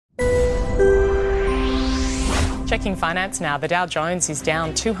Checking finance now, the Dow Jones is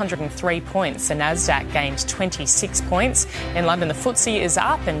down 203 points. The Nasdaq gained 26 points. In London, the FTSE is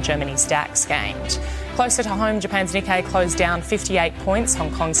up and Germany's DAX gained. Closer to home, Japan's Nikkei closed down 58 points.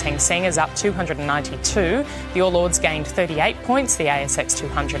 Hong Kong's Hang Seng is up 292. The All Ords gained 38 points. The ASX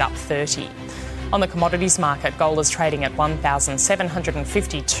 200 up 30. On the commodities market, gold is trading at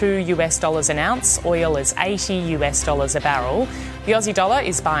 $1,752 an ounce. Oil is $80 a barrel. The Aussie dollar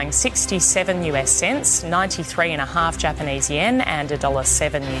is buying 67 US cents, 93.5 Japanese yen and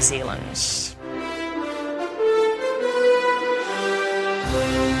 $1.07 New Zealand.